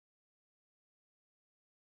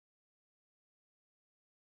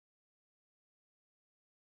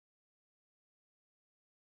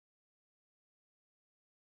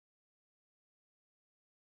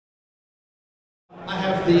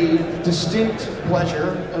have the distinct pleasure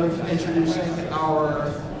of introducing our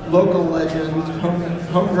local legend,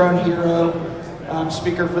 homegrown hero,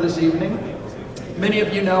 speaker for this evening. Many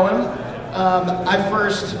of you know him. I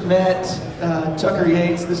first met Tucker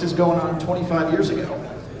Yates, this is going on 25 years ago.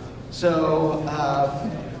 So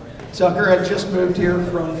Tucker had just moved here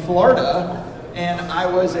from Florida, and I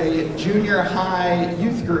was a junior high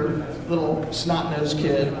youth group, little snot-nosed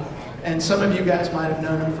kid. And some of you guys might have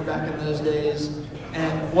known him from back in those days.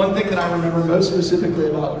 And one thing that I remember most specifically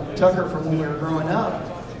about Tucker from when we were growing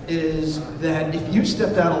up is that if you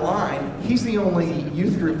stepped out of line, he's the only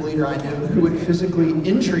youth group leader I knew who would physically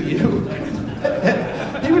injure you.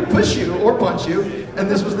 He would push you or punch you, and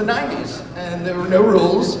this was the 90s, and there were no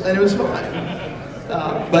rules, and it was fine.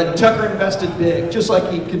 But Tucker invested big, just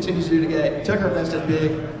like he continues to do today. Tucker invested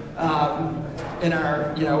big in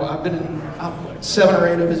our, I've been in 7 or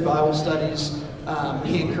 8 of his Bible studies.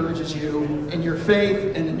 He encourages you in your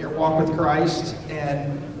faith and in your walk with Christ,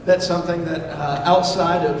 and that's something that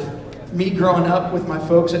outside of me growing up with my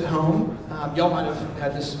folks at home, y'all might have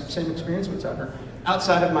had this same experience with Tucker.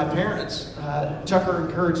 Outside of my parents, Tucker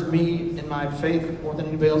encouraged me in my faith more than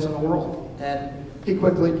anybody else in the world. And he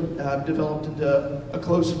quickly developed into a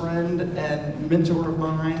close friend and mentor of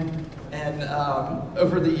mine. And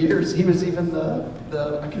over the years, he was even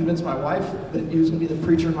I convinced my wife that he was going to be the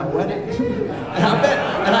preacher in my wedding.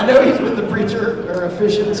 and I know he's been the preacher or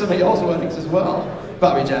officiant in some of y'all's weddings as well,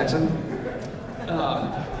 Bobby Jackson.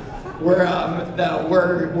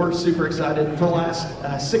 We're super excited. For the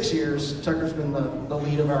last 6 years, Tucker's been the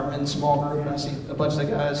lead of our men's small group. I see a bunch of the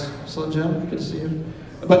guys. Slim Jim, good to see you.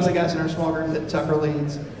 A bunch of the guys in our small group that Tucker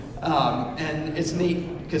leads. And it's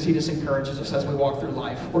neat because he just encourages us as we walk through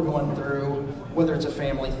life. We're going through, whether it's a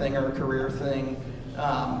family thing or a career thing,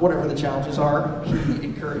 whatever the challenges are, he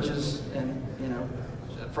encourages and,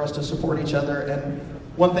 for us to support each other. And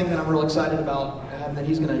one thing that I'm real excited about that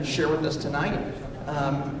he's going to share with us tonight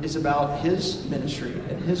is about his ministry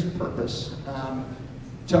and his purpose.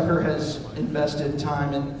 Tucker has invested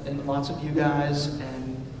time in lots of you guys,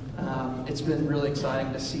 and it's been really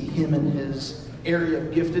exciting to see him in his area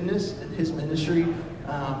of giftedness and his ministry,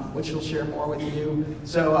 which he'll share more with you.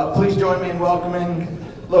 So please join me in welcoming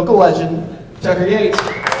local legend, Tucker Yates.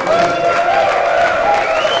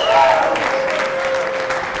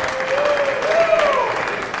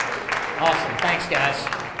 Awesome, thanks guys.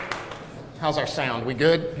 How's our sound? We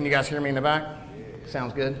good? Can you guys hear me in the back?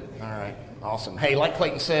 Sounds good? All right, awesome. Hey, like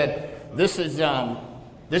Clayton said, this is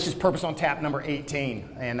Purpose on Tap number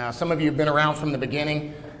 18. And some of you have been around from the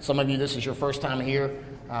beginning. Some of you, this is your first time here.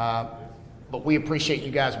 But we appreciate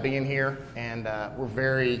you guys being here. And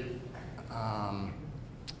we're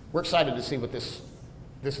excited to see what this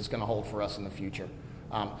is going to hold for us in the future.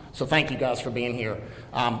 So thank you guys for being here.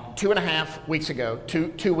 2.5 weeks ago,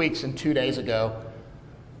 2 weeks and 2 days ago,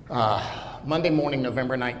 Monday morning,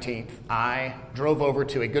 November 19th, I drove over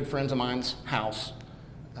to a good friend of mine's house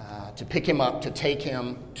to pick him up, to take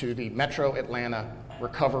him to the Metro Atlanta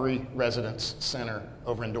Recovery Residence Center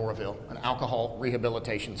over in Doraville, an alcohol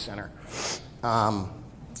rehabilitation center.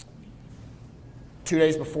 2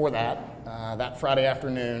 days before that, that Friday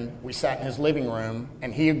afternoon, we sat in his living room,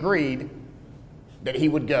 and he agreed that he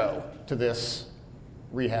would go to this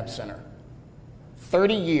rehab center.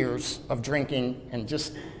 30 years of drinking, and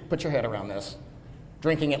just put your head around this,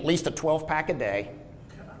 drinking at least a 12-pack a day,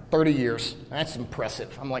 30 years. That's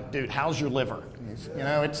impressive. I'm like, dude, how's your liver?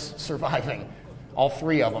 It's surviving. All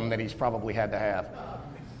 3 of them that he's probably had to have.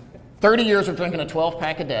 30 years of drinking a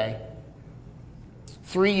 12-pack a day,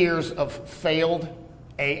 3 years of failed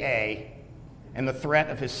AA, and the threat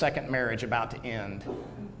of his second marriage about to end.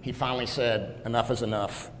 He finally said, enough is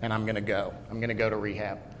enough, and I'm going to go. I'm going to go to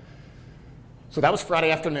rehab. So that was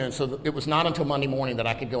Friday afternoon, so it was not until Monday morning that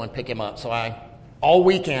I could go and pick him up. So all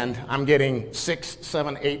weekend, I'm getting 6,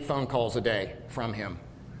 7, 8 phone calls a day from him.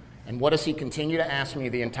 And what does he continue to ask me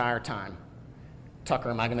the entire time?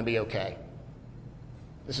 Tucker, am I going to be okay?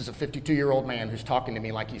 This is a 52-year-old man who's talking to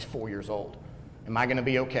me like he's 4 years old. Am I going to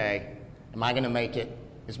be okay? Am I going to make it?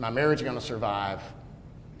 Is my marriage going to survive?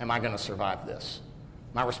 Am I going to survive this?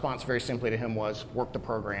 My response very simply to him was, work the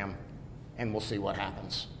program, and we'll see what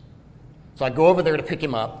happens. So I go over there to pick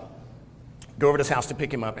him up, go over to his house to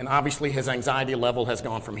pick him up, and obviously his anxiety level has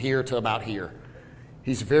gone from here to about here.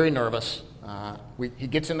 He's very nervous. He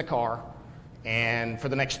gets in the car, and for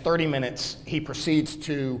the next 30 minutes, he proceeds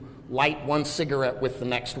to light one cigarette with the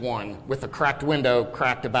next one, with a cracked window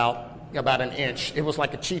cracked about an inch. It was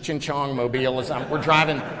like a Cheech and Chong mobile as we're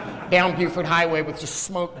driving down Buford Highway with just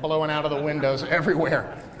smoke blowing out of the windows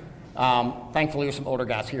everywhere. Thankfully, there's some older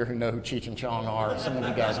guys here who know who Cheech and Chong are. Some of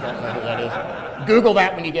you guys don't know who that is. Google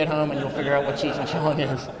that when you get home and you'll figure out what Cheech and Chong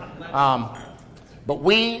is. But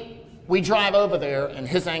we drive over there, and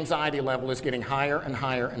his anxiety level is getting higher and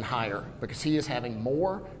higher and higher because he is having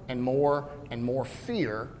more and more and more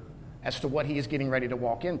fear as to what he is getting ready to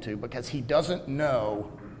walk into because he doesn't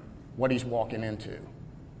know what he's walking into.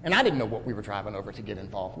 And I didn't know what we were driving over to get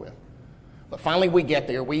involved with. But finally we get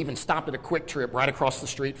there. We even stopped at a Quick Trip right across the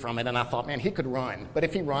street from it, and I thought, man, he could run. But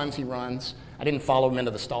if he runs, he runs. I didn't follow him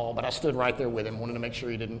into the stall, but I stood right there with him, wanted to make sure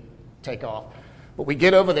he didn't take off. But we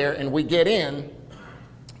get over there, and we get in,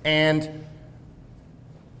 and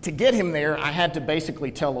to get him there, I had to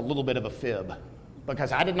basically tell a little bit of a fib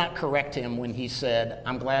because I did not correct him when he said,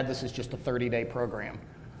 I'm glad this is just a 30-day program,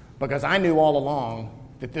 because I knew all along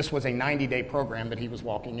that this was a 90-day program that he was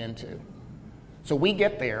walking into. So we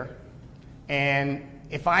get there, and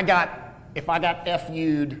if I got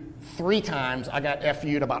FU'd 3 times, I got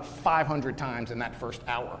FU'd about 500 times in that first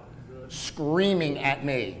hour, screaming at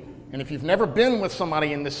me. And if you've never been with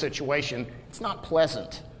somebody in this situation, it's not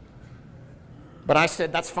pleasant. But I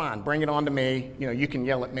said, that's fine, bring it on to me. You can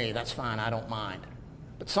yell at me, that's fine, I don't mind.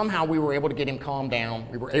 But somehow we were able to get him calmed down.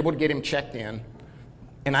 We were able to get him checked in.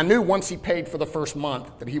 And I knew once he paid for the first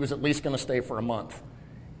month that he was at least going to stay for a month.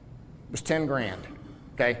 It was 10 grand,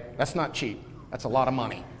 okay? That's not cheap. That's a lot of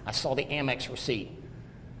money. I saw the Amex receipt.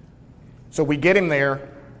 So we get him there,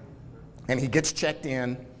 and he gets checked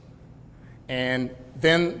in, and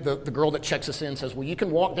then the girl that checks us in says, well, you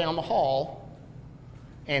can walk down the hall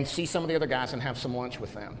and see some of the other guys and have some lunch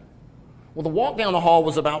with them. Well, the walk down the hall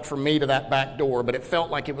was about from me to that back door, but it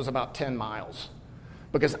felt like it was about 10 miles.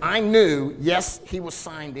 Because I knew, yes, he was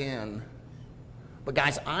signed in, but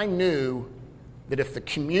guys, I knew that if the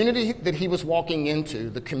community that he was walking into,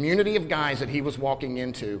 the community of guys that he was walking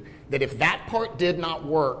into, that if that part did not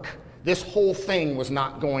work, this whole thing was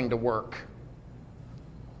not going to work.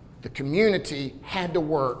 The community had to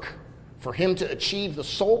work for him to achieve the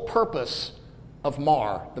sole purpose of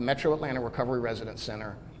MAR, the Metro Atlanta Recovery Residence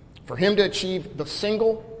Center, for him to achieve the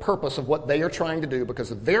single purpose of what they are trying to do, because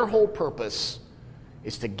their whole purpose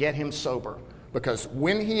is to get him sober. Because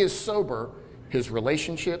when he is sober, his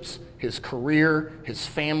relationships, his career, his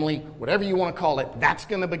family, whatever you want to call it, that's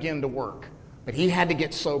going to begin to work. But he had to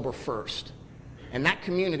get sober first. And that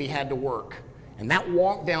community had to work. And that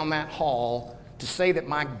walk down that hall, to say that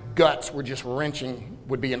my guts were just wrenching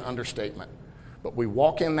would be an understatement. But we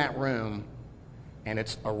walk in that room, and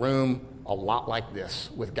it's a room a lot like this,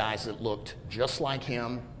 with guys that looked just like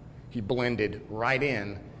him. He blended right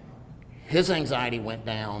in. His anxiety went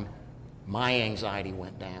down. My anxiety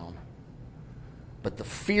went down. But the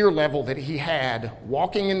fear level that he had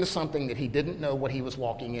walking into something that he didn't know what he was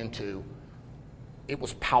walking into, it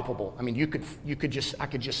was palpable. I mean, I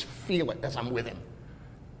could just feel it as I'm with him.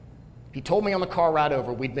 He told me on the car ride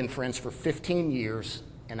over, we'd been friends for 15 years,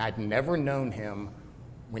 and I'd never known him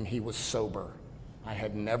when he was sober. I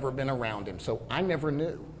had never been around him, so I never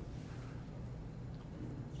knew.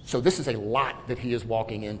 So this is a lot that he is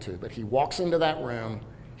walking into, but he walks into that room,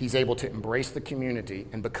 he's able to embrace the community,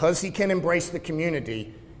 and because he can embrace the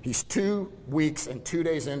community, he's 2 weeks and 2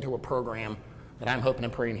 days into a program that I'm hoping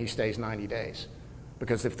and praying he stays 90 days.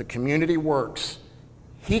 Because if the community works,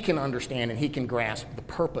 he can understand and he can grasp the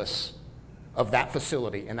purpose of that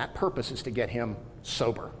facility, and that purpose is to get him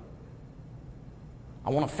sober. I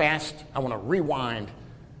want to rewind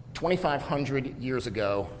 2,500 years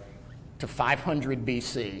ago to 500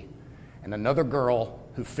 BC, and another girl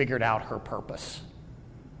who figured out her purpose.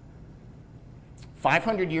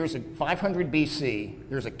 500 BC,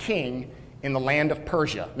 there's a king in the land of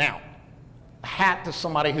Persia. Now, a hat to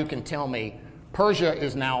somebody who can tell me, Persia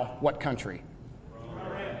is now what country?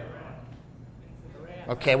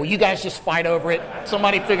 Okay, well, you guys just fight over it.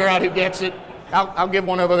 Somebody figure out who gets it. I'll give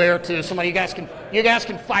one over there too. Somebody, you guys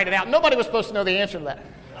can fight it out. Nobody was supposed to know the answer to that.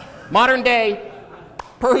 Modern day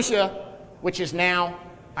Persia, which is now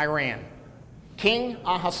Iran. King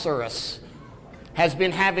Ahasuerus has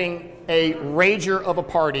been having a rager of a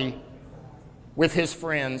party with his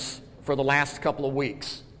friends for the last couple of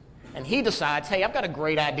weeks. And he decides, hey, I've got a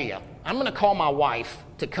great idea. I'm going to call my wife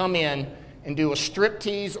to come in and do a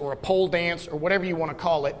striptease or a pole dance or whatever you want to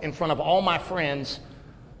call it in front of all my friends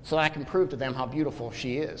so that I can prove to them how beautiful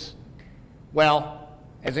she is. Well,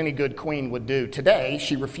 as any good queen would do, today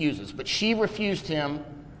she refuses. But she refused him,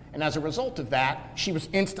 and as a result of that, she was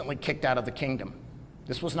instantly kicked out of the kingdom.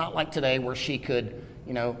 This was not like today where she could,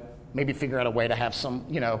 maybe figure out a way to have some,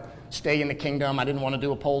 stay in the kingdom. I didn't want to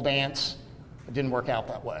do a pole dance. It didn't work out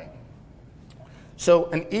that way. So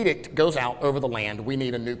an edict goes out over the land. We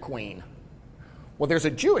need a new queen. Well, there's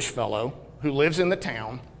a Jewish fellow who lives in the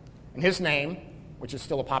town, and his name, which is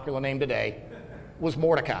still a popular name today, was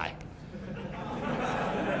Mordecai.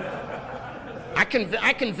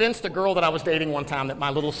 I convinced a girl that I was dating one time that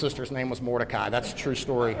my little sister's name was Mordecai. That's a true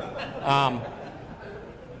story.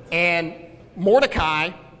 And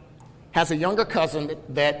Mordecai has a younger cousin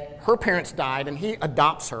that her parents died, and he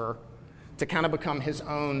adopts her to kind of become his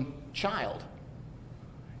own child.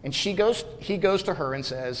 And he goes to her and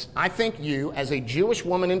says, I think you, as a Jewish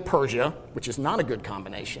woman in Persia, which is not a good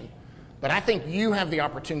combination, but I think you have the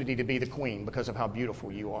opportunity to be the queen because of how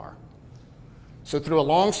beautiful you are. So through a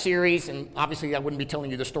long series, and obviously I wouldn't be telling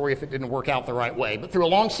you the story if it didn't work out the right way, but through a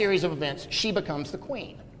long series of events, she becomes the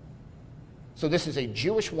queen. So this is a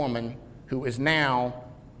Jewish woman who is now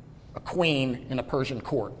a queen in a Persian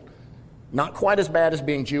court. Not quite as bad as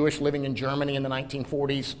being Jewish living in Germany in the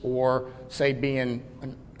 1940s or, say, being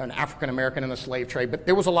an African American in the slave trade, but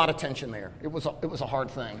there was a lot of tension there. It was a hard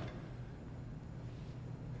thing.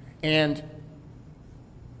 And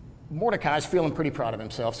Mordecai's feeling pretty proud of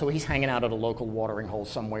himself, so he's hanging out at a local watering hole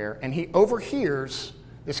somewhere, and he overhears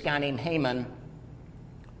this guy named Haman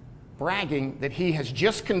bragging that he has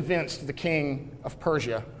just convinced the king of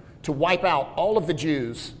Persia to wipe out all of the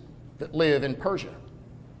Jews that live in Persia.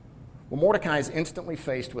 Well, Mordecai is instantly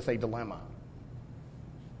faced with a dilemma.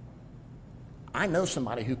 I know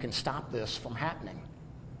somebody who can stop this from happening.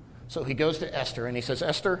 So he goes to Esther and he says,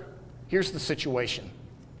 Esther, here's the situation.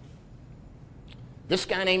 This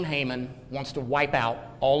guy named Haman wants to wipe out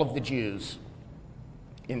all of the Jews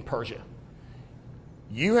in Persia.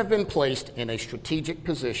 You have been placed in a strategic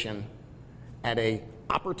position at an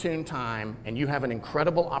opportune time, and you have an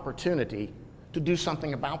incredible opportunity to do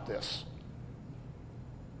something about this.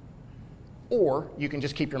 Or you can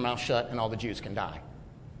just keep your mouth shut and all the Jews can die.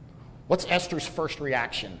 What's Esther's first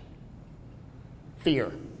reaction?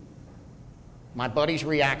 Fear. My buddy's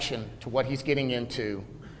reaction to what he's getting into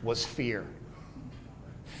was fear.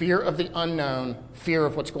 Fear of the unknown, fear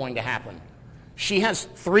of what's going to happen. She has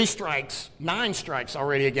 9 strikes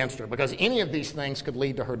already against her, because any of these things could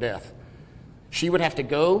lead to her death. She would have to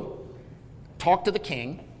go talk to the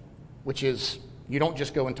king, which is, you don't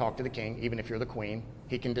just go and talk to the king, even if you're the queen.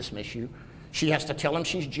 He can dismiss you. She has to tell him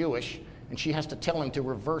she's Jewish, and she has to tell him to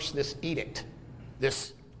reverse this edict,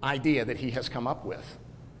 this idea that he has come up with.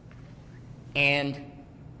 And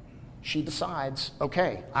she decides,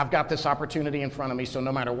 okay, I've got this opportunity in front of me, so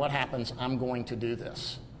no matter what happens, I'm going to do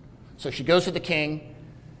this. So she goes to the king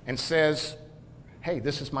and says, hey,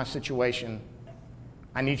 this is my situation.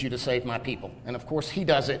 I need you to save my people. And of course, he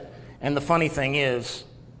does it. And the funny thing is,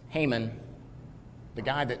 Haman, the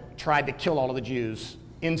guy that tried to kill all of the Jews,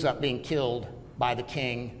 ends up being killed by the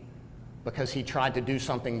king because he tried to do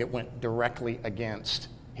something that went directly against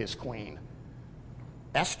his queen.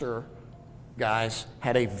 Esther, guys,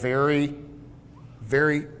 had a very,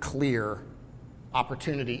 very clear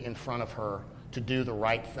opportunity in front of her to do the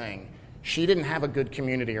right thing. She didn't have a good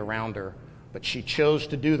community around her, but she chose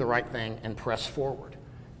to do the right thing and press forward.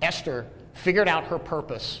 Esther figured out her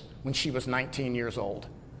purpose when she was 19 years old,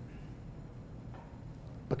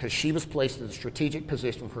 because she was placed in a strategic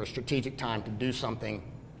position for a strategic time to do something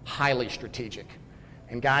highly strategic.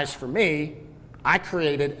 And guys, for me, I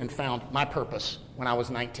created and found my purpose when I was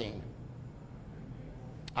 19.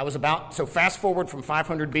 So fast forward from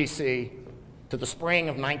 500 BC to the spring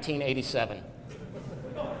of 1987.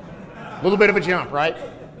 A little bit of a jump, right?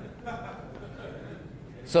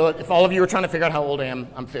 So if all of you are trying to figure out how old I am,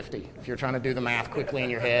 I'm 50. If you're trying to do the math quickly in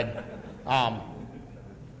your head. I'm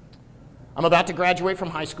about to graduate from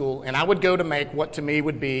high school, and I would go to make what to me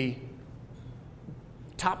would be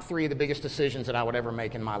top 3 of the biggest decisions that I would ever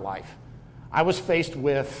make in my life. I was faced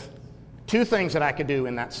with 2 things that I could do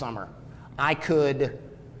in that summer. I could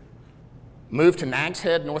move to Nags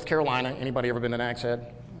Head, North Carolina. Anybody ever been to Nags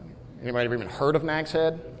Head? Anybody ever even heard of Nags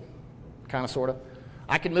Head? Kind of, sort of.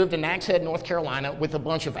 I could move to Nags Head, North Carolina with a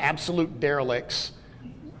bunch of absolute derelicts,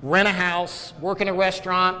 rent a house, work in a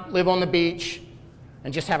restaurant, live on the beach,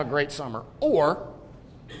 and just have a great summer. Or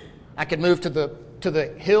I could move to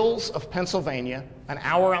the hills of Pennsylvania, an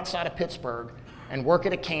hour outside of Pittsburgh, and work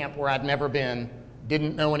at a camp where I'd never been,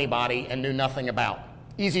 didn't know anybody, and knew nothing about.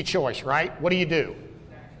 Easy choice, right? What do?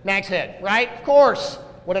 Nags Head, right? Of course.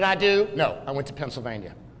 What did I do? No, I went to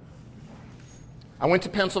Pennsylvania.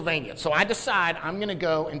 So I decide I'm going to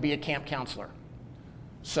go and be a camp counselor.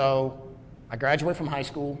 So I graduate from high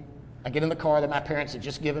school. I get in the car that my parents had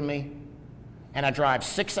just given me, and I drive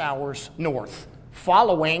 6 hours north,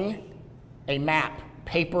 following a map,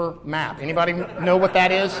 paper map. Anybody know what that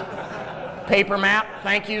is? Paper map.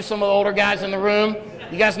 Thank you, some of the older guys in the room.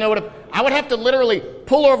 You guys know what I would have to literally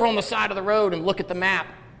pull over on the side of the road and look at the map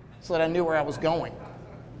so that I knew where I was going.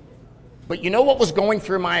 But you know what was going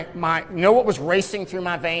through you know what was racing through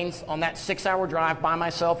my veins on that 6-hour drive by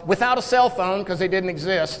myself without a cell phone because they didn't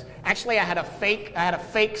exist? Actually, I had a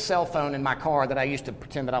fake cell phone in my car that I used to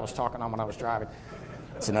pretend that I was talking on when I was driving.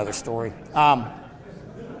 It's another story.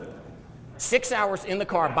 6 hours in the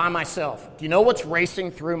car by myself. Do you know what's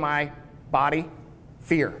racing through my body?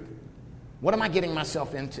 Fear. What am I getting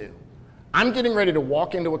myself into? I'm getting ready to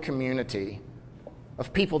walk into a community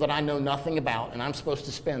of people that I know nothing about, and I'm supposed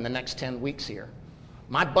to spend the next 10 weeks here.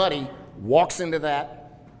 My buddy walks into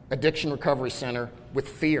that addiction recovery center with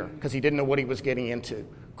fear because he didn't know what he was getting into.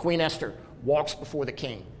 Queen Esther walks before the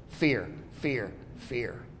king. Fear, fear,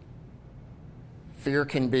 fear. Fear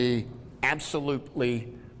can be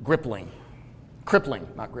absolutely crippling. Crippling.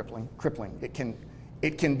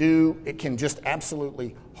 It can just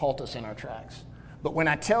absolutely halt us in our tracks. But when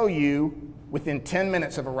I tell you, within 10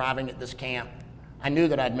 minutes of arriving at this camp, I knew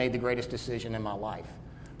that I'd made the greatest decision in my life,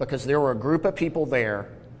 because there were a group of people there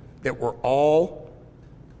that were all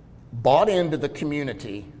bought into the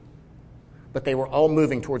community, but they were all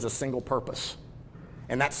moving towards a single purpose.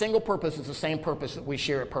 And that single purpose is the same purpose that we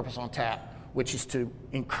share at Purpose on Tap, which is to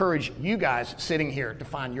encourage you guys sitting here to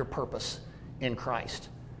find your purpose in Christ.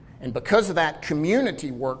 And because of that,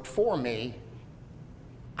 community worked for me.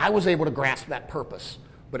 I was able to grasp that purpose.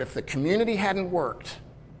 But if the community hadn't worked,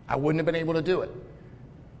 I wouldn't have been able to do it.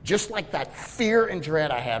 Just like that fear and dread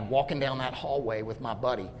I had walking down that hallway with my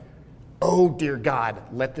buddy. Oh, dear God,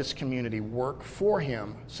 let this community work for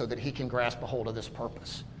him so that he can grasp a hold of this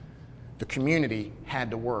purpose. The community had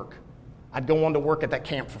to work. I'd go on to work at that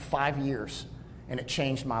camp for 5 years, and it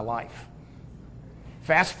changed my life.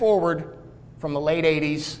 Fast forward from the late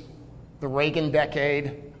 80s, the Reagan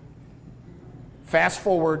decade, fast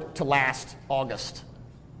forward to last August.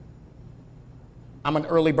 I'm an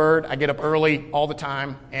early bird. I get up early all the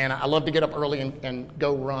time, and I love to get up early and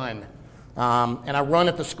go run. And I run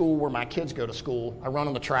at the school where my kids go to school. I run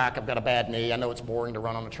on the track. I've got a bad knee. I know it's boring to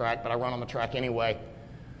run on the track, but I run on the track anyway.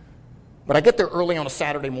 But I get there early on a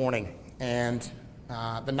Saturday morning, and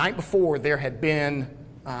the night before there had been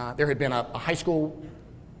a high school.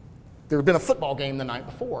 There had been a football game the night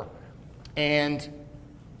before, and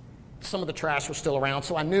some of the trash was still around,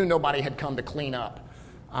 so I knew nobody had come to clean up.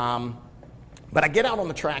 But I get out on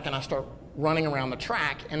the track and I start running around the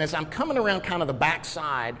track, and as I'm coming around kind of the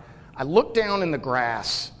backside, I look down in the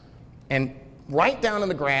grass, and right down in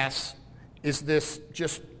the grass is this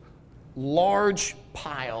just large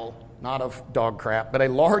pile, not of dog crap, but a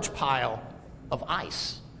large pile of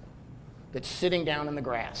ice that's sitting down in the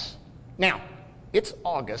grass. Now, it's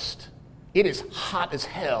August. It is hot as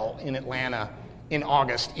hell in Atlanta in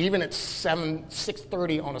August, even at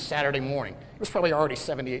 6:30 on a Saturday morning. It was probably already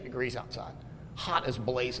 78 degrees outside. Hot as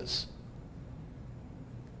blazes.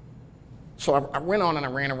 So I went on and I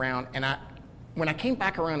ran around, and when I came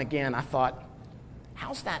back around again, I thought,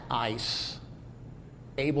 how's that ice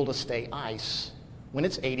able to stay ice when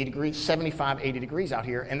it's 80 degrees, 75, 80 degrees out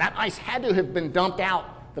here? And that ice had to have been dumped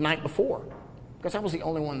out the night before, because I was the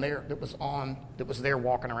only one there that was there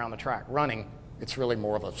walking around the track. Running, it's really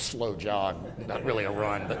more of a slow jog, not really a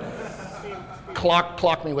run, but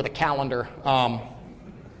clock me with a calendar.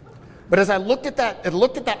 But as I looked at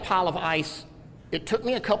that pile of ice, it took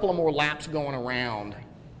me a couple of more laps going around,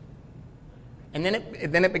 and then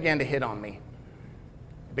it began to hit on me.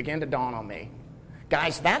 It began to dawn on me.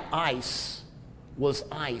 Guys, that ice was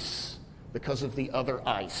ice because of the other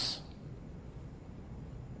ice.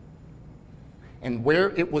 And where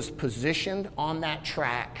it was positioned on that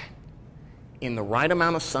track, in the right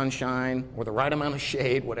amount of sunshine or the right amount of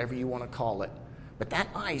shade, whatever you want to call it, but that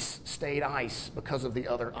ice stayed ice because of the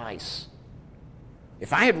other ice.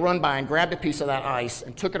 If I had run by and grabbed a piece of that ice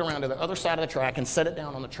and took it around to the other side of the track and set it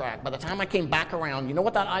down on the track, by the time I came back around, you know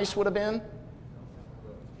what that ice would have been?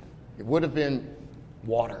 It would have been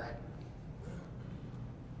water.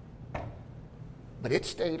 But it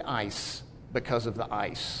stayed ice because of the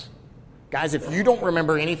ice. Guys, if you don't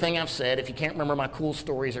remember anything I've said, if you can't remember my cool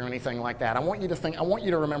stories or anything like that, I want you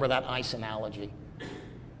to remember that ice analogy.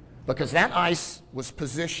 Because that ice was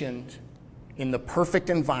positioned in the perfect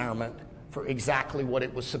environment for exactly what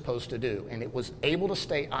it was supposed to do. And it was able to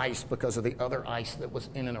stay ice because of the other ice that was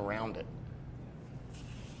in and around it.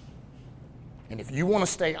 And if you want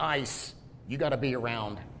to stay ice, you got to be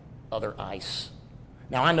around other ice.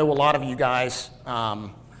 Now, I know a lot of you guys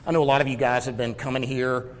have been coming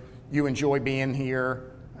here. You enjoy being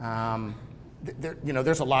here.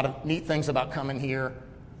 There's a lot of neat things about coming here.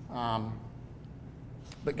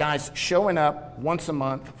 But guys, showing up once a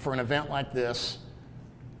month for an event like this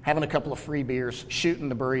having a couple of free beers, shooting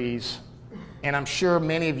the breeze, and I'm sure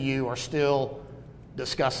many of you are still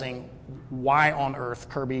discussing why on earth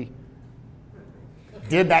Kirby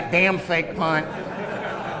did that damn fake punt.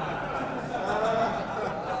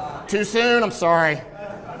 Too soon? I'm sorry.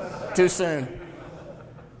 Too soon.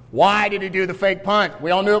 Why did he do the fake punt?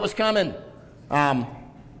 We all knew it was coming. But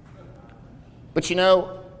you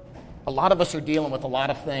know, a lot of us are dealing with a lot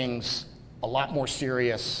of things a lot more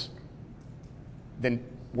serious than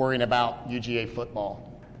worrying about UGA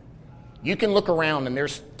football. You can look around and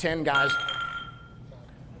there's 10 guys.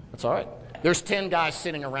 That's all right. There's 10 guys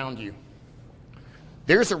sitting around you.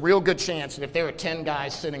 There's a real good chance that if there are 10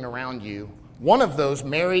 guys sitting around you, one of those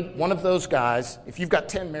guys, if you've got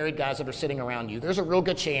 10 married guys that are sitting around you, there's a real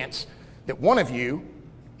good chance that one of you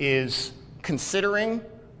is considering,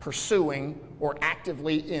 pursuing, or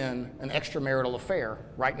actively in an extramarital affair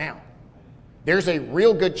right now. There's a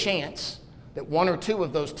real good chance that one or two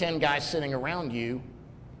of those 10 guys sitting around you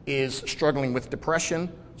is struggling with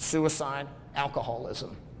depression, suicide,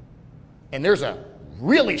 alcoholism. And there's a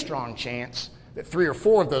really strong chance that 3 or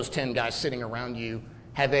 4 of those 10 guys sitting around you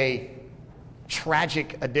have a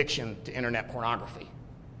tragic addiction to internet pornography.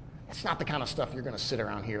 That's not the kind of stuff you're going to sit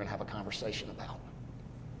around here and have a conversation about,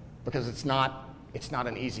 because it's not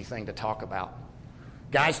an easy thing to talk about.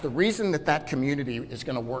 Guys, the reason that community is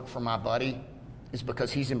going to work for my buddy is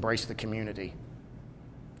because he's embraced the community.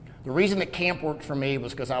 The reason that camp worked for me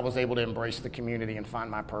was because I was able to embrace the community and find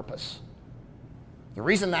my purpose. The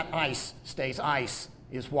reason that ice stays ice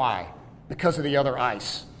is why? Because of the other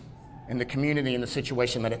ice and the community and the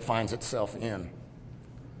situation that it finds itself in.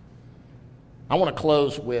 I want to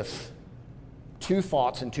close with 2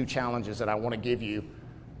 thoughts and 2 challenges that I want to give you,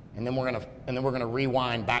 and then we're going to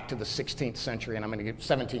rewind back to the 16th century, and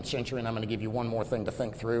 17th century, and I'm going to give you one more thing to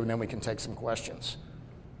think through, and then we can take some questions.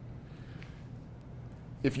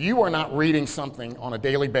 If you are not reading something on a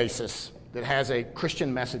daily basis that has a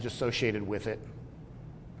Christian message associated with it,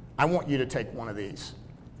 I want you to take one of these.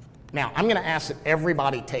 Now, I'm going to ask that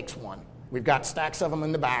everybody takes one. We've got stacks of them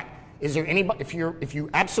in the back. Is there anybody, if you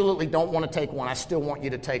absolutely don't want to take one, I still want you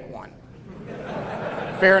to take one.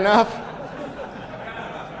 Fair enough?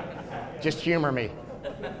 Just humor me.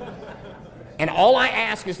 And all I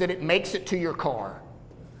ask is that it makes it to your car.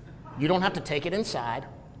 You don't have to take it inside.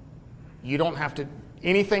 You don't have to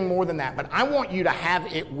anything more than that, but I want you to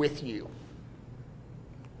have it with you.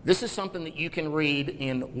 This is something that you can read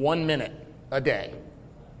in 1 minute a day.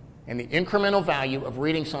 And the incremental value of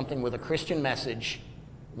reading something with a Christian message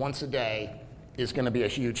once a day is going to be a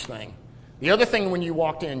huge thing. The other thing, when you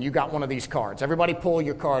walked in, you got one of these cards. Everybody pull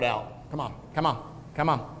your card out. Come on, come on, come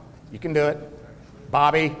on. You can do it.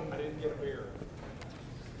 Bobby. I didn't get a beer.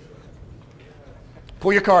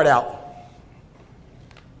 Pull your card out.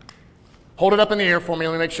 Hold it up in the air for me.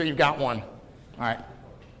 Let me make sure you've got one. All right.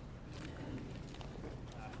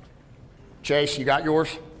 Chase, you got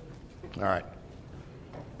yours? All right.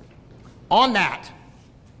 On that,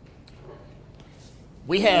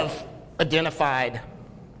 we have identified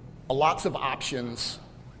lots of options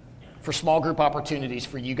for small group opportunities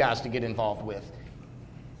for you guys to get involved with.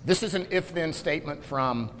 This is an if-then statement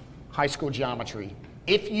from high school geometry.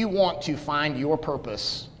 If you want to find your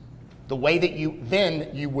purpose, the way that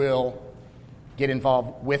you will get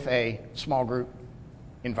involved with a small group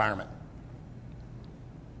environment.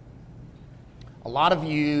 A lot of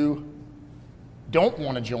you don't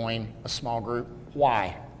want to join a small group.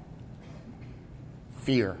 Why?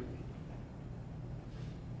 Fear.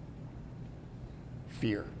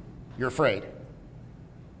 Fear. You're afraid.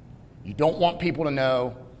 You don't want people to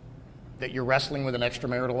know that you're wrestling with an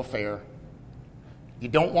extramarital affair. You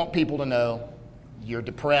don't want people to know you're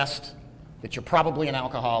depressed, that you're probably an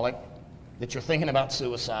alcoholic, that you're thinking about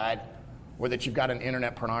suicide, or that you've got an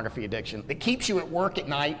internet pornography addiction that keeps you at work at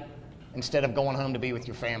night instead of going home to be with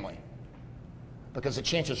your family. Because the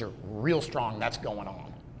chances are real strong that's going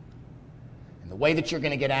on. And the way that you're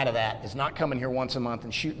going to get out of that is not coming here once a month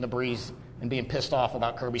and shooting the breeze and being pissed off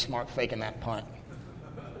about Kirby Smart faking that punt.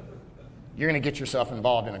 You're going to get yourself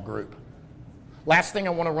involved in a group. Last thing I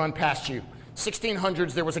want to run past you.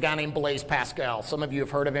 1600s, there was a guy named Blaise Pascal. Some of you have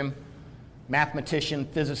heard of him. Mathematician,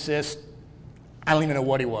 physicist. I don't even know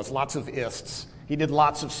what he was. Lots of ists. He did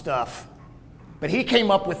lots of stuff. But he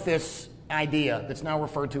came up with this idea that's now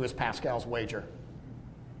referred to as Pascal's wager.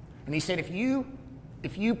 And he said, if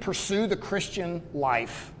you pursue the Christian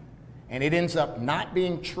life and it ends up not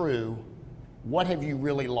being true, what have you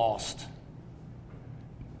really lost?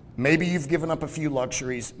 Maybe you've given up a few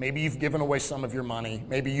luxuries. Maybe you've given away some of your money.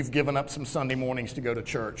 Maybe you've given up some Sunday mornings to go to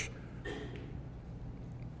church.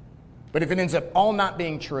 But if it ends up all not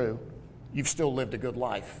being true, you've still lived a good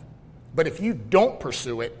life. But if you don't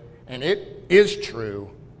pursue it, and it is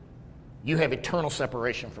true, you have eternal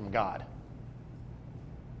separation from God.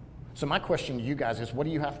 So my question to you guys is, what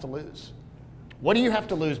do you have to lose? What do you have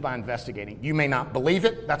to lose by investigating? You may not believe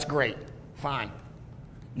it. That's great. Fine.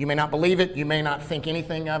 You may not believe it. You may not think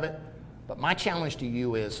anything of it. But my challenge to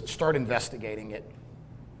you is start investigating it.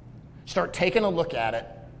 Start taking a look at it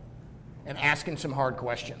and asking some hard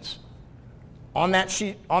questions. On that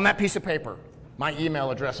sheet, on that piece of paper, my email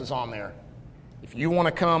address is on there. If you want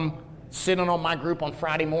to come sit in on my group on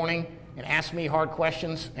Friday morning and ask me hard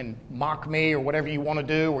questions and mock me or whatever you want to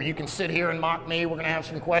do, or you can sit here and mock me, we're going to have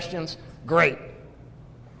some questions, great.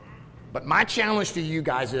 But my challenge to you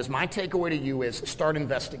guys is, my takeaway to you is, start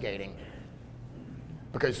investigating.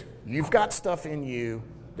 Because you've got stuff in you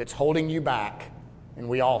that's holding you back, and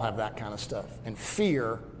we all have that kind of stuff. And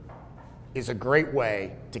fear is a great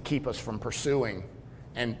way to keep us from pursuing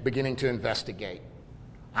and beginning to investigate.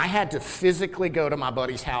 I had to physically go to my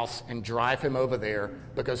buddy's house and drive him over there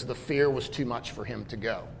because the fear was too much for him to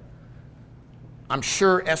go. I'm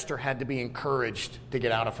sure Esther had to be encouraged to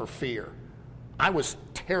get out of her fear. I was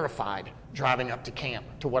terrified driving up to camp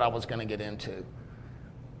to what I was going to get into.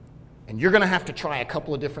 And you're going to have to try a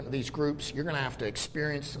couple of different of these groups. You're going to have to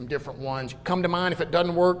experience some different ones. Come to mind. If it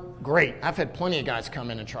doesn't work, great. I've had plenty of guys come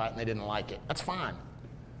in and try it and they didn't like it. That's fine.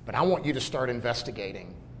 But I want you to start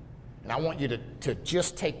investigating. And I want you to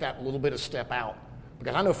just take that little bit of step out.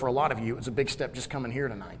 Because I know for a lot of you, it's a big step just coming here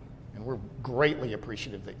tonight. And we're greatly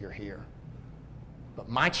appreciative that you're here. But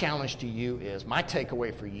my challenge to you is, my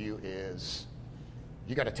takeaway for you is,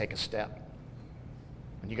 you got to take a step.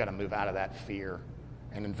 And you got to move out of that fear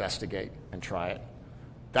and investigate and try it.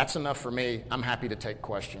 That's enough for me. I'm happy to take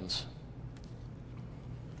questions.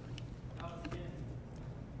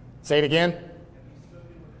 Say it again.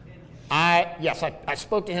 Yes, I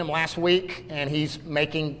spoke to him last week, and he's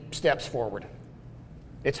making steps forward.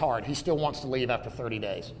 It's hard. He still wants to leave after 30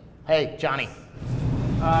 days. Hey, Johnny.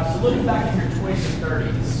 So looking back in your 20s and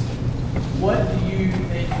 30s, what do you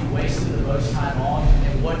think you wasted the most time on,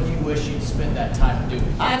 and what do you wish you'd spent that time doing?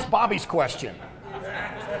 That's Bobby's question.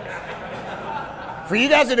 For you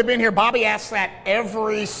guys that have been here, Bobby asks that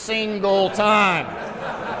every single time.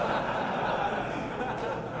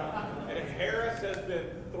 And Harris has been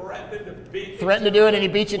threatened to beat Threatened to do it, and he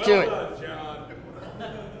beat you to it. Well done, John.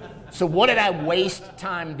 So what did I waste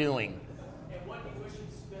time doing? And what do you wish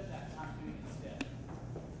you'd spent that time doing instead?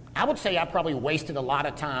 I would say I probably wasted a lot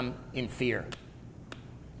of time in fear,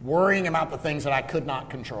 worrying about the things that I could not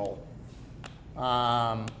control.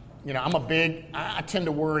 I tend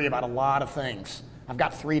to worry about a lot of things. I've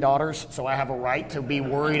got 3 daughters, so I have a right to be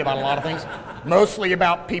worried about a lot of things, mostly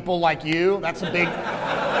about people like you. That's a big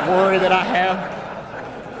worry that I have.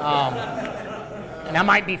 And I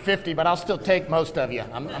might be 50, but I'll still take most of you.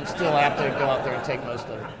 I'm still apt to go out there and take most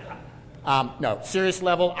of you. No, serious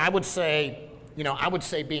level, I would say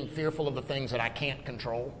being fearful of the things that I can't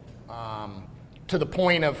control, to the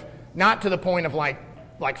point of, not to the point of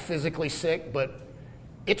like physically sick, but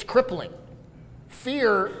it's crippling.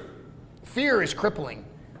 Fear is crippling.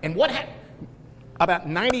 And about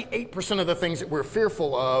 98% of the things that we're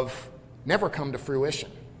fearful of never come to fruition.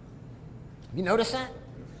 You notice that?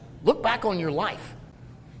 Look back on your life.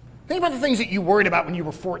 Think about the things that you worried about when you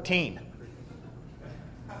were 14.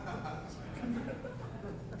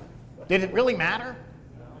 Did it really matter?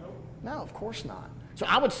 No, of course not. So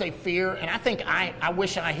I would say fear, and I think I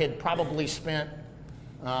wish I had probably spent,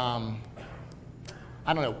 I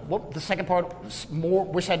don't know, what the second part,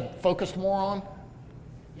 wish I'd focused more on?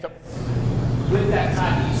 Yes. With that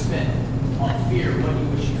time that you spent on fear, what do you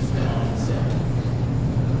wish you'd spent on instead?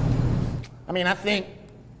 I mean, I think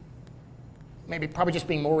maybe probably just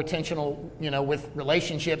being more intentional, with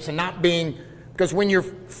relationships and not being, because when you're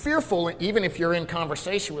fearful, even if you're in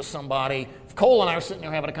conversation with somebody, if Cole and I are sitting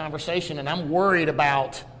there having a conversation and I'm worried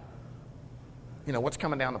about, what's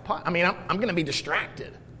coming down the pipe, I mean, I'm going to be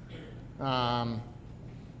distracted.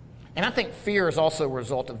 And I think fear is also a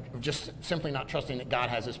result of just simply not trusting that God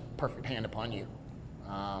has his perfect hand upon you.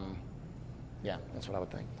 Yeah, that's what I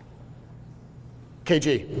would think.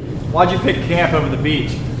 KG. Why'd you pick camp over the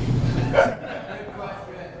beach?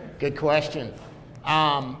 Good question.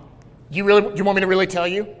 You want me to really tell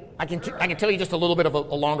you? I can tell you just a little bit of a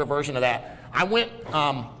longer version of that. I went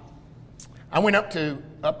up to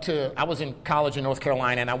I was in college in North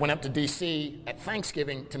Carolina, and I went up to D.C. at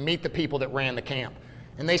Thanksgiving to meet the people that ran the camp.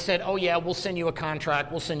 And they said, oh yeah, we'll send you a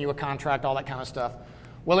contract, all that kind of stuff.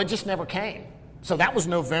 Well, it just never came. So that was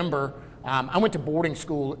November. I went to boarding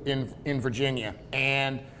school in Virginia.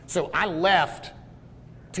 And so I left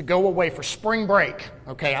to go away for spring break.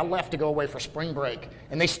 Okay, I left to go away for spring break,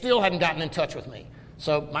 and they still hadn't gotten in touch with me.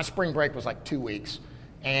 So my spring break was like 2 weeks.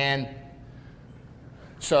 And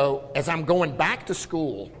so as I'm going back to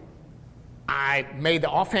school, I made the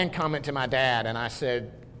offhand comment to my dad, and I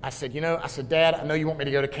said, Dad, I know you want me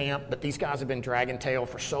to go to camp, but these guys have been dragging tail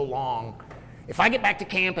for so long. If I get back to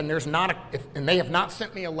camp and and they have not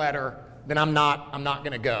sent me a letter, then I'm not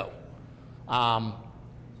going to go.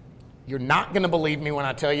 You're not going to believe me when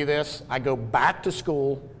I tell you this. I go back to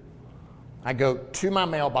school. I go to my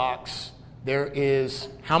mailbox. There is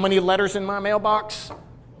how many letters in my mailbox?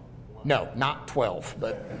 No, not 12,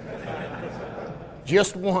 but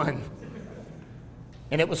just one.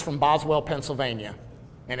 And it was from Boswell, Pennsylvania.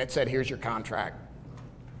 And it said, here's your contract.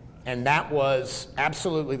 And that was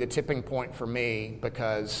absolutely the tipping point for me,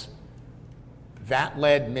 because that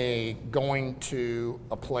led me going to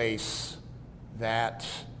a place that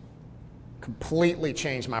completely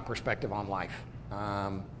changed my perspective on life.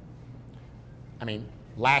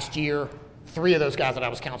 Last year, 3 of those guys that I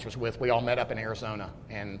was counselors with, we all met up in Arizona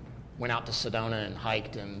and went out to Sedona and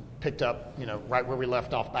hiked and picked up, right where we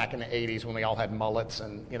left off back in the 80s when we all had mullets,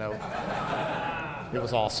 and, it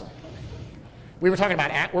was awesome. We were talking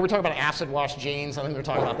about acid wash jeans. I think we were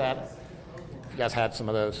talking about that. If you guys had some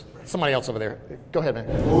of those. Somebody else over there. Go ahead, man.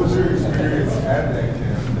 What was your experience at that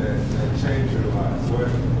camp that changed your life?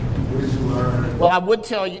 What did you learn? Well, I would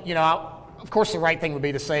tell you, of course the right thing would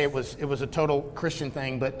be to say it was a total Christian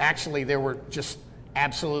thing, but actually there were just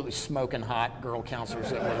absolutely smoking hot girl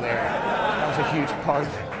counselors that were there. That was a huge part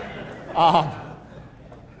of it.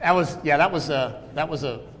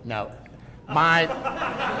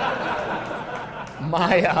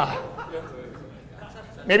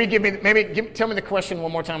 Tell me the question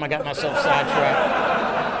one more time. I got myself sidetracked.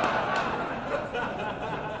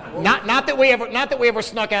 Not that we ever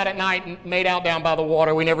snuck out at night and made out down by the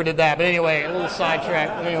water. We never did that. But anyway, a little sidetrack.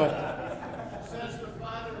 Anyway. Says the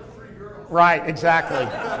father of 3 girls. Right, exactly.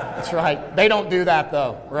 That's right. They don't do that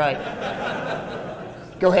though. Right.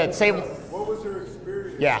 Go ahead. Say. What was your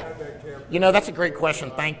experience at that camp? That's a great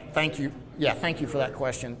question. Thank you. Yeah, thank you for that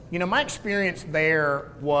question. My experience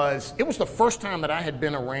there was, it was the first time that I had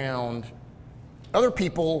been around other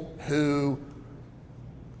people who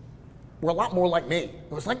were a lot more like me. It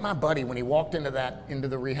was like my buddy when he walked into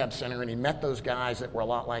the rehab center and he met those guys that were a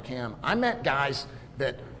lot like him. I met guys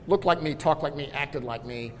that looked like me, talked like me, acted like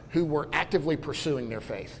me, who were actively pursuing their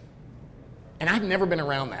faith. And I'd never been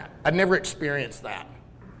around that. I'd never experienced that.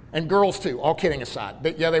 And girls too, all kidding aside.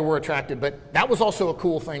 They were attracted, but that was also a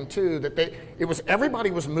cool thing too, that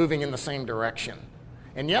everybody was moving in the same direction.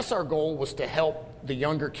 And yes, our goal was to help the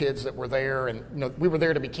younger kids that were there, and we were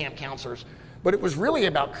there to be camp counselors, but it was really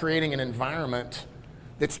about creating an environment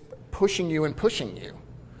that's pushing you and pushing you.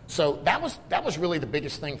 So that was really the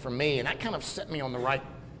biggest thing for me, and that kind of set me on the right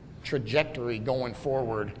trajectory going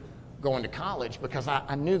forward, going to college, because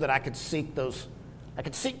I knew that I could seek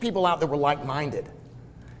people out that were like-minded.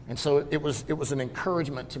 And so it was an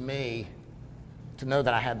encouragement to me to know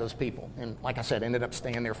that I had those people. And like I said, ended up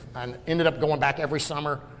staying there. I ended up going back every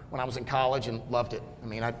summer when I was in college and loved it.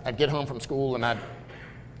 I'd get home from school and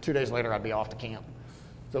 2 days later I'd be off to camp.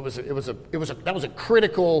 So that was a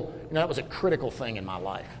critical thing in my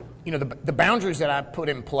life. The boundaries that I put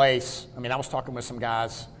in place. I was talking with some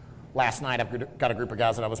guys last night. I've got a group of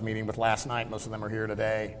guys that I was meeting with last night. Most of them are here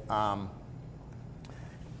today.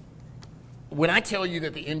 When I tell you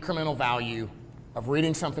that the incremental value of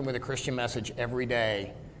reading something with a Christian message every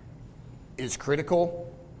day is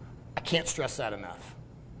critical, I can't stress that enough.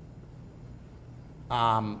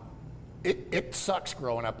 It sucks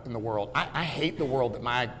growing up in the world. I hate the world that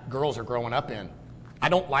my girls are growing up in. I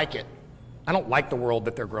don't like it. I don't like the world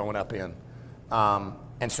that they're growing up in.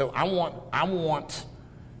 And so I want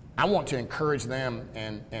to encourage them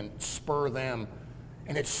and spur them.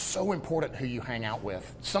 And it's so important who you hang out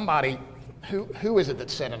with. Somebody, who is it that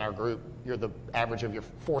said in our group, you're the average of your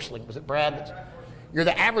forceling? Was it Brad? You're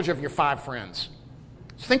the average of your 5 friends.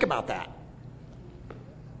 So think about that.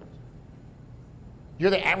 You're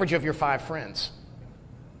the average of your 5 friends.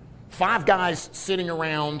 5 guys sitting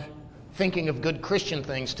around thinking of good Christian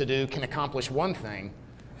things to do can accomplish one thing.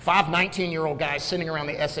 5 19-year-old guys sitting around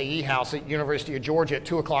the SAE house at University of Georgia at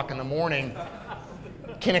 2 o'clock in the morning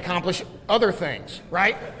can accomplish other things,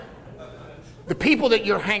 right? The people that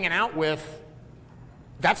you're hanging out with,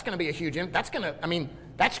 that's going to be a huge, that's going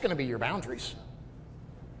to be your boundaries.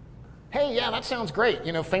 Hey, yeah, that sounds great.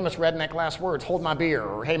 Famous redneck last words, hold my beer,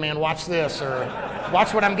 or hey man, watch this, or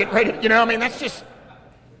watch what I'm getting ready to, that's just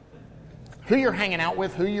who you're hanging out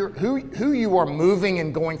with, who you are moving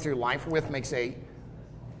and going through life with makes a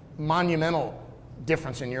monumental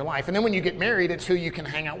difference in your life. And then when you get married, it's who you can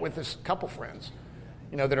hang out with as couple friends,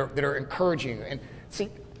 that are encouraging you. And see,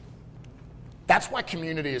 that's why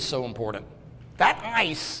community is so important. That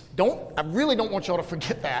ice, I really don't want y'all to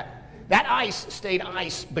forget that. That ice stayed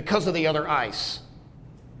ice because of the other ice.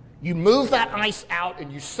 You move that ice out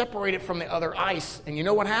and you separate it from the other ice, and you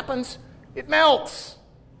know what happens? It melts.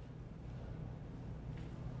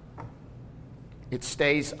 It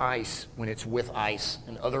stays ice when it's with ice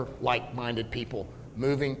and other like-minded people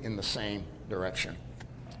moving in the same direction.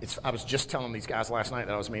 I was just telling these guys last night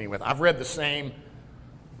that I was meeting with. I've read the same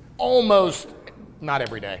almost, not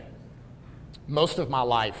every day. Most of my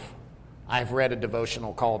life, I've read a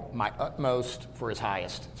devotional called My Utmost for His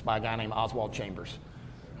Highest. It's by a guy named Oswald Chambers.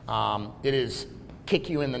 It is kick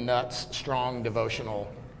you in the nuts, strong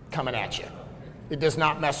devotional coming at you. It does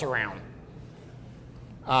not mess around.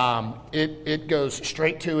 It goes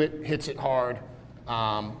straight to it, hits it hard.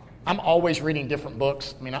 I'm always reading different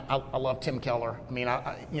books. I mean, I love Tim Keller. I mean,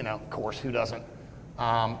 of course, who doesn't?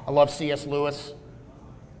 I love C.S. Lewis.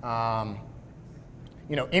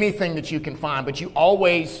 Anything that you can find, but you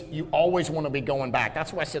always want to be going back.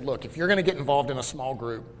 That's why I said, look, if you're going to get involved in a small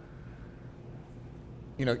group,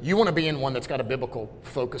 you want to be in one that's got a biblical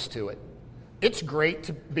focus to it. It's great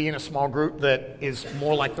to be in a small group that is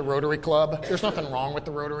more like the Rotary Club. There's nothing wrong with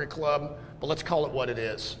the Rotary Club, but let's call it what it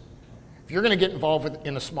is. If you're going to get involved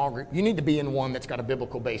in a small group, you need to be in one that's got a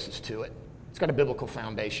biblical basis to it. It's got a biblical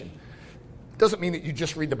foundation. It doesn't mean that you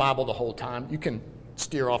just read the Bible the whole time. You can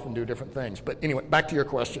steer off and do different things. But anyway, back to your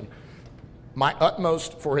question. My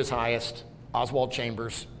Utmost for His Highest, Oswald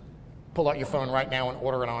Chambers. Pull out your phone right now and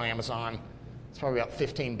order it on Amazon. It's probably about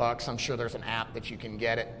 $15. I'm sure there's an app that you can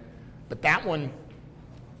get it. But that one,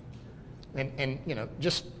 and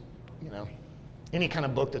any kind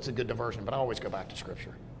of book that's a good diversion, but I always go back to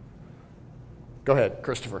Scripture. Go ahead,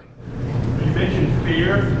 Christopher. You mentioned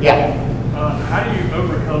fear. Yeah. How do you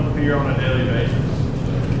overcome fear on a daily basis?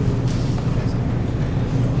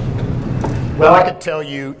 Well, I could tell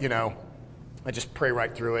you, I just pray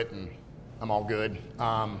right through it and I'm all good.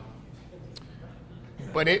 But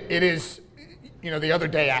it is, the other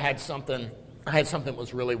day I had something that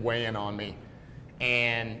was really weighing on me.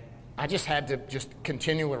 And I just had to just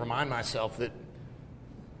continually remind myself that,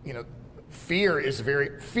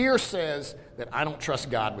 fear says that I don't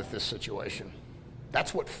trust God with this situation.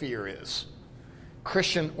 That's what fear is.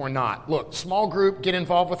 Christian or not. Look, small group, get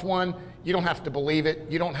involved with one. You don't have to believe it.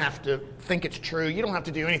 You don't have to think it's true. You don't have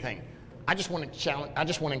to do anything. I just want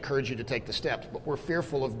to encourage you to take the steps. But we're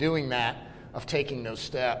fearful of doing that, of taking those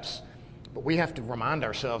steps. But we have to remind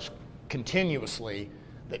ourselves continuously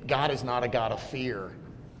that God is not a God of fear.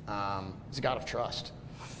 He's a God of trust.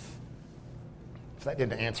 If that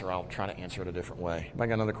didn't answer, I'll try to answer it a different way. If I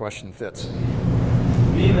got another question, Fitz.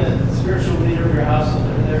 Being the spiritual leader of your household,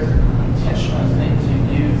 are there intentional things you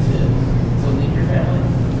do to lead your family?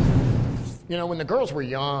 When the girls were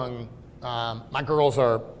young, my girls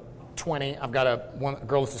are 20. I've got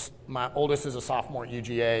my oldest is a sophomore at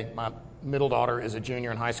UGA. My middle daughter is a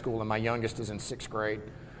junior in high school, and my youngest is in 6th grade.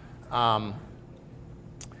 When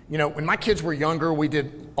my kids were younger, we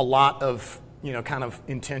did a lot of, kind of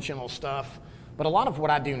intentional stuff. But a lot of what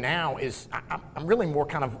I do now is I'm really more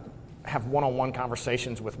kind of have one-on-one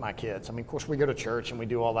conversations with my kids. I mean, of course, we go to church and we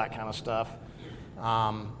do all that kind of stuff.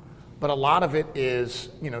 But a lot of it is,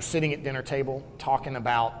 sitting at dinner table, talking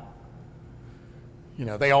about,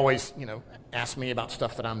 they always, ask me about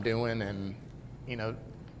stuff that I'm doing and,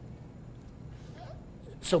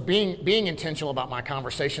 so being intentional about my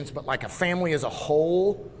conversations, but like a family as a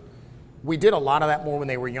whole, we did a lot of that more when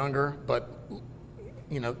they were younger, but,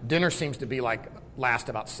 dinner seems to be last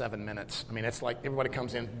about 7 minutes. I mean, it's like everybody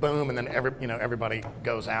comes in, boom, and then everybody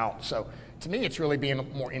goes out. So to me, it's really being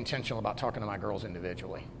more intentional about talking to my girls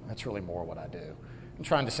individually. That's really more what I do. I'm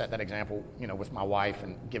trying to set that example, with my wife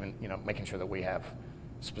and making sure that we have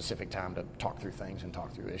specific time to talk through things and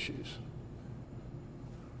talk through issues.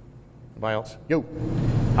 Anybody else? Yo.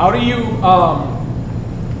 How do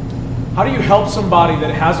you help somebody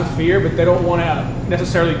that has a fear, but they don't want to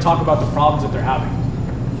necessarily talk about the problems that they're having?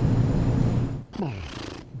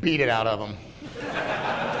 Beat it out of them.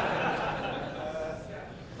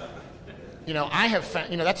 I have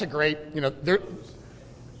found, that's a great,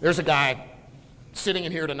 there's a guy sitting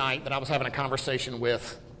in here tonight that I was having a conversation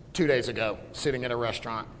with 2 days ago, sitting at a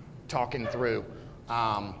restaurant, talking through.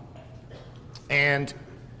 And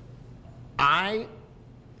I'm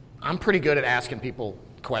pretty good at asking people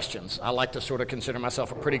questions. I like to sort of consider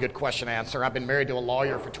myself a pretty good question answer. I've been married to a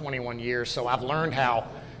lawyer for 21 years, so I've learned how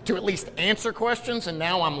to at least answer questions, and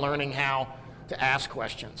now I'm learning how to ask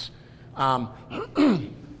questions.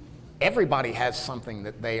 everybody has something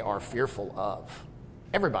that they are fearful of.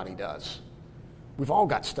 Everybody does. We've all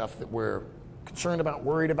got stuff that we're concerned about,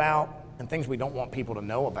 worried about, and things we don't want people to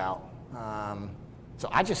know about. So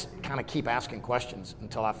I just kind of keep asking questions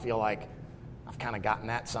until I feel like I've kind of gotten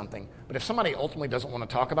at something. But if somebody ultimately doesn't want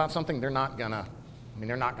to talk about something, they're not gonna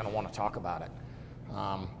want to talk about it.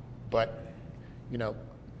 But you know,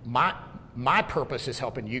 my purpose is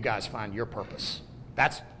helping you guys find your purpose.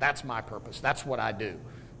 That's my purpose. That's what I do.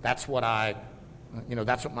 That's what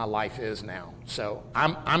that's what my life is now. So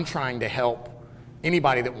I'm trying to help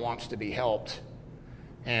anybody that wants to be helped.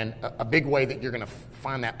 And a big way that you're going to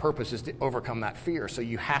find that purpose is to overcome that fear. So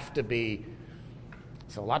you have to be.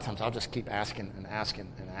 So a lot of times I'll just keep asking and asking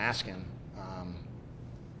and asking,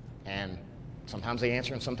 and sometimes they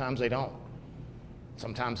answer and sometimes they don't.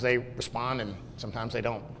 Sometimes they respond and sometimes they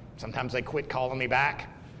don't. Sometimes they quit calling me back,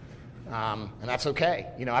 and that's okay.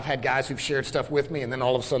 You know, I've had guys who've shared stuff with me, and then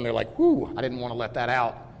all of a sudden they're like, "Whoo, I didn't want to let that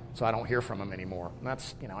out," so I don't hear from them anymore. And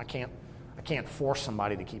that's, you know, I can't force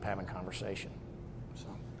somebody to keep having conversation. So,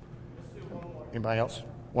 anybody else?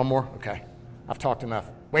 One more? Okay, I've talked enough.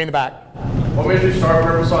 Way in the back. What made you start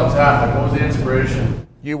Purpose on Tap? Like, what was the inspiration?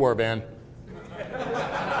 You were, Ben.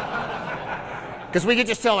 Because we could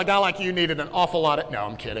just tell a guy like you needed an awful lot of. No,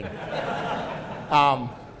 I'm kidding.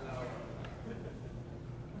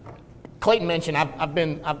 Clayton mentioned I've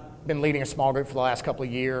been leading a small group for the last couple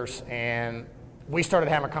of years, and we started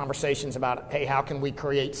having conversations about, hey, how can we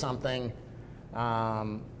create something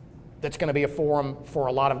that's going to be a forum for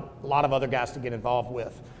a lot of other guys to get involved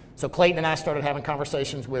with. So Clayton and I started having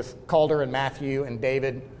conversations with Calder and Matthew and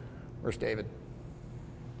David. Where's David?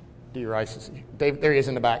 D. Rice. David, there he is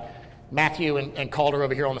in the back. Matthew and Calder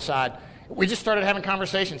over here on the side. We just started having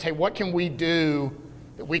conversations. Hey, what can we do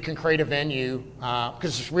that we can create a venue?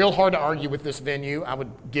 Because it's real hard to argue with this venue. I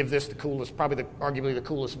would give this the coolest, arguably the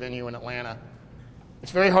coolest venue in Atlanta.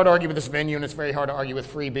 It's very hard to argue with this venue, and it's very hard to argue with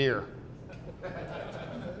free beer.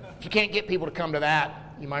 If you can't get people to come to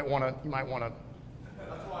that, you might want to.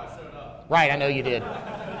 That's why I showed up. Right, I know you did.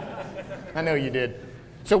 I know you did.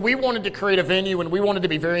 So we wanted to create a venue, and we wanted to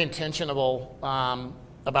be very intentional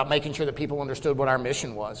about making sure that people understood what our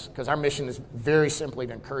mission was, because our mission is very simply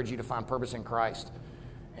to encourage you to find purpose in Christ.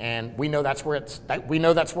 And we know that's where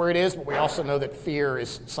it is, but we also know that fear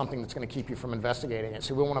is something that's going to keep you from investigating it.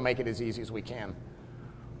 So we want to make it as easy as we can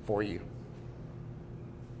for you.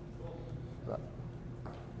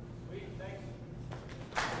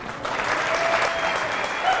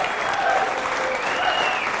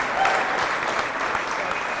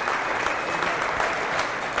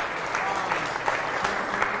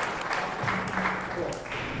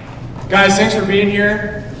 Guys, thanks for being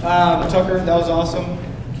here. Tucker, that was awesome.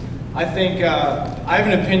 I think I have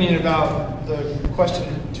an opinion about the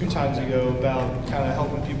question 2 times ago about kind of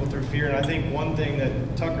helping people through fear. And I think one thing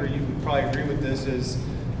that, Tucker, you would probably agree with this, is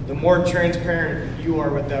the more transparent you are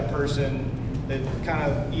with that person, it kind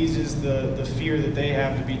of eases the fear that they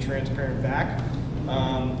have to be transparent back.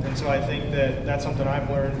 And so I think that that's something I've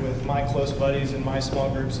learned with my close buddies and my small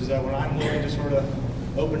groups, is that when I'm willing to sort of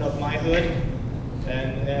open up my hood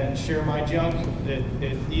and share my junk, it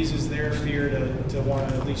eases their fear to want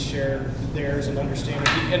to at least share theirs and understand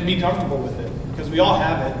it and be comfortable with it, because we all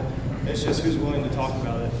have it. It's just who's willing to talk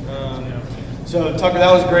about it. So Tucker,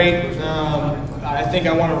 that was great. I think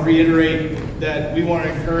I want to reiterate that we want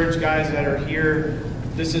to encourage guys that are here.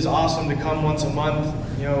 This is awesome to come once a month.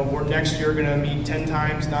 You know, we're next year going to meet 10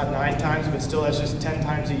 times, not 9 times, but still that's just 10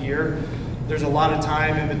 times a year. There's a lot of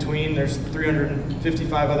time in between. There's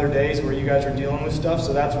 355 other days where you guys are dealing with stuff.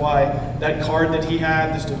 So that's why that card that he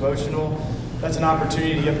had, this devotional, that's an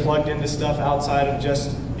opportunity to get plugged into stuff outside of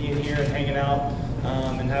just being here and hanging out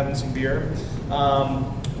and having some beer.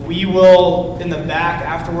 We will, in the back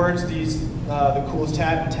afterwards, the coolest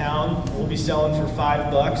hat in town, we'll be selling for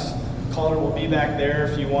 $5. Calder will be back there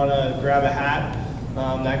if you want to grab a hat.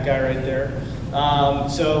 That guy right there.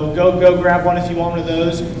 So go grab one if you want one of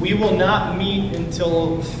those. We will not meet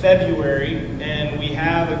until February, and we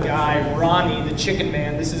have a guy, Ronnie, the Chicken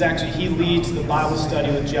Man. This is actually, he leads the Bible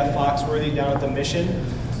study with Jeff Foxworthy down at the Mission.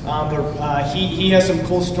 He has some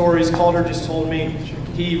cool stories. Calder just told me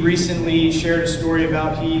he recently shared a story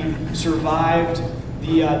about he survived.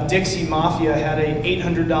 The Dixie Mafia had a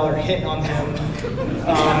 $800 hit on him,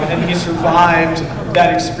 and he survived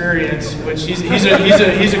that experience. Which he's a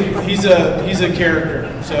character.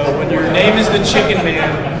 So when your name is the Chicken Man,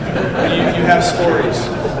 you have stories.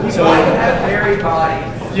 So have buried bodies.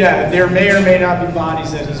 Yeah, there may or may not be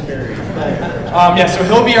bodies that he's buried. But, so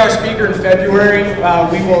he'll be our speaker in February.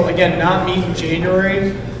 We will again not meet in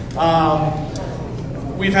January.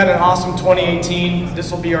 we've had an awesome 2018.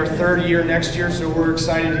 This will be our third year next year, so we're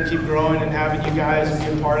excited to keep growing and having you guys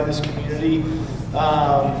be a part of this community.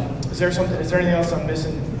 Is there anything else I'm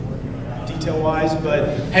missing detail-wise?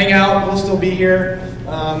 But hang out, we'll still be here.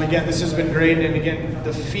 Again, this has been great, and again,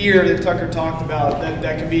 the fear that Tucker talked about,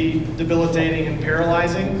 that can be debilitating and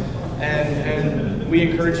paralyzing, and we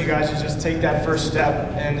encourage you guys to just take that first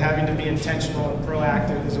step, and having to be intentional and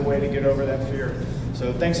proactive is a way to get over that fear.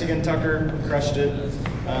 So thanks again, Tucker, crushed it,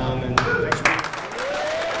 and thanks